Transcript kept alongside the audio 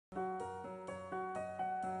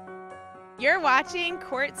You're watching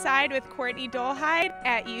Courtside with Courtney Dolehide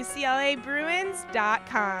at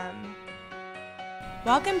UCLABruins.com.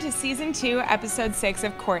 Welcome to Season 2, Episode 6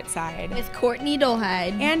 of Courtside. With Courtney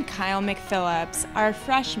Dolehide. And Kyle McPhillips, our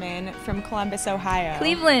freshman from Columbus, Ohio.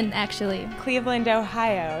 Cleveland, actually. Cleveland,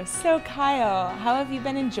 Ohio. So Kyle, how have you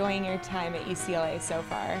been enjoying your time at UCLA so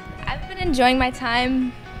far? I've been enjoying my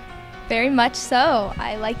time very much so.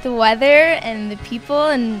 I like the weather and the people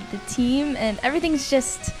and the team, and everything's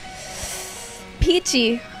just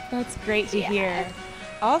peachy. That's great to hear.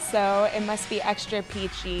 Also, it must be extra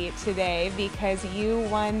peachy today because you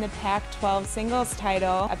won the Pac-12 singles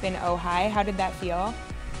title up in Ojai. How did that feel?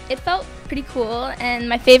 It felt pretty cool, and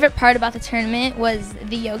my favorite part about the tournament was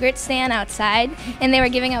the yogurt stand outside, and they were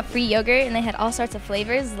giving out free yogurt, and they had all sorts of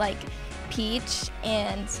flavors like peach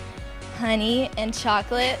and honey and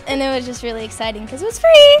chocolate, and it was just really exciting because it was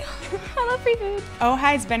free. I love free food.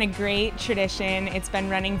 Ojai's been a great tradition. It's been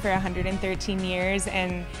running for 113 years,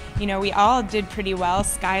 and you know, we all did pretty well.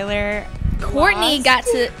 Skylar, Courtney and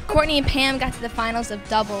Pam got to the finals of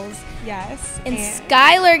doubles. Yes. And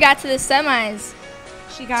Skylar got to the semis.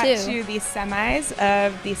 She got to the semis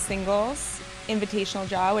of the singles invitational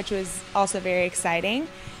draw, which was also very exciting.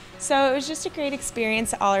 So it was just a great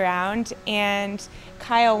experience all around. And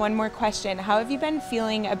Kyle, one more question. How have you been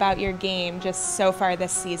feeling about your game just so far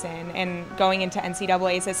this season and going into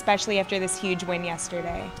NCAAs, especially after this huge win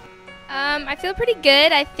yesterday? I feel pretty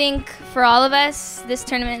good. I think for all of us, this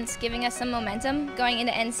tournament's giving us some momentum going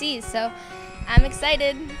into NCs. So I'm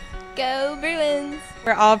excited. Go Bruins!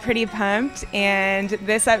 We're all pretty pumped, and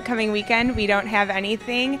this upcoming weekend we don't have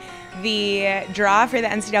anything. The draw for the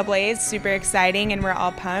NCAA is super exciting, and we're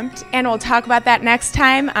all pumped. And we'll talk about that next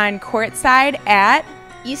time on Courtside at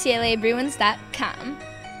UCLABruins.com.